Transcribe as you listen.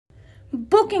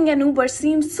Booking an Uber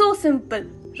seems so simple,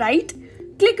 right?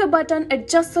 Click a button,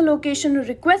 adjust the location,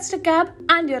 request a cab,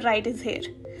 and your ride is here.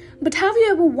 But have you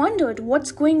ever wondered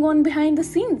what's going on behind the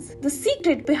scenes? The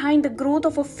secret behind the growth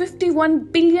of a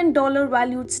 $51 billion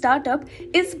valued startup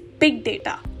is big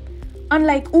data.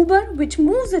 Unlike Uber, which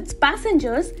moves its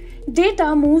passengers,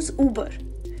 data moves Uber.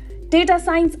 Data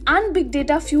science and big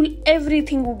data fuel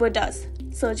everything Uber does.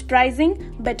 Search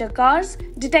pricing, better cars,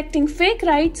 detecting fake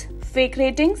rides, fake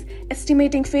ratings,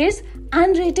 estimating fares,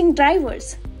 and rating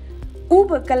drivers.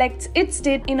 Uber collects its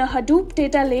data in a Hadoop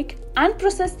data lake and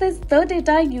processes the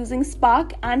data using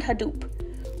Spark and Hadoop.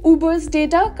 Uber's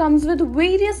data comes with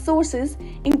various sources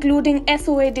including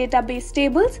SOA database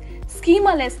tables,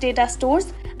 schema-less data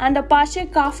stores, and Apache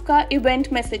Kafka event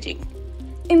messaging.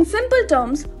 In simple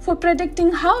terms, for predicting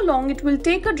how long it will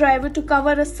take a driver to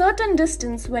cover a certain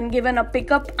distance when given a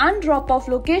pickup and drop-off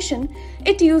location,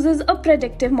 it uses a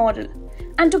predictive model.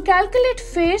 And to calculate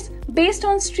fares based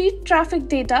on street traffic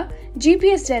data,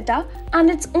 GPS data, and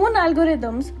its own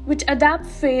algorithms which adapt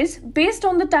fares based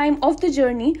on the time of the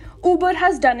journey, Uber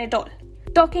has done it all.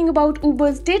 Talking about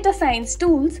Uber's data science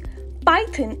tools,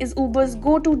 Python is Uber's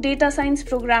go-to data science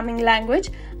programming language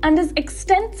and is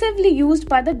extensively used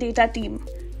by the data team.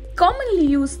 Commonly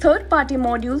used third-party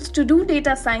modules to do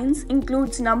data science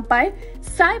includes NumPy,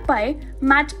 SciPy,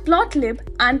 Matplotlib,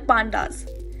 and Pandas.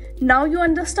 Now you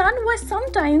understand why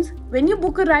sometimes when you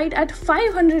book a ride at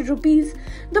 500 rupees,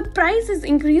 the price is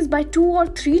increased by 2 or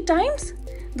 3 times?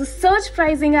 The search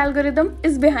pricing algorithm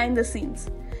is behind the scenes.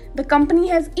 The company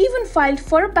has even filed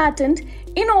for a patent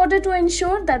in order to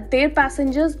ensure that their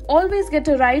passengers always get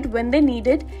a ride when they need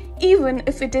it, even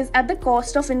if it is at the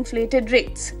cost of inflated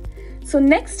rates. So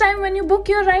next time when you book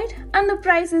your ride and the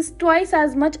price is twice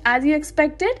as much as you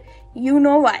expected, you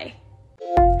know why.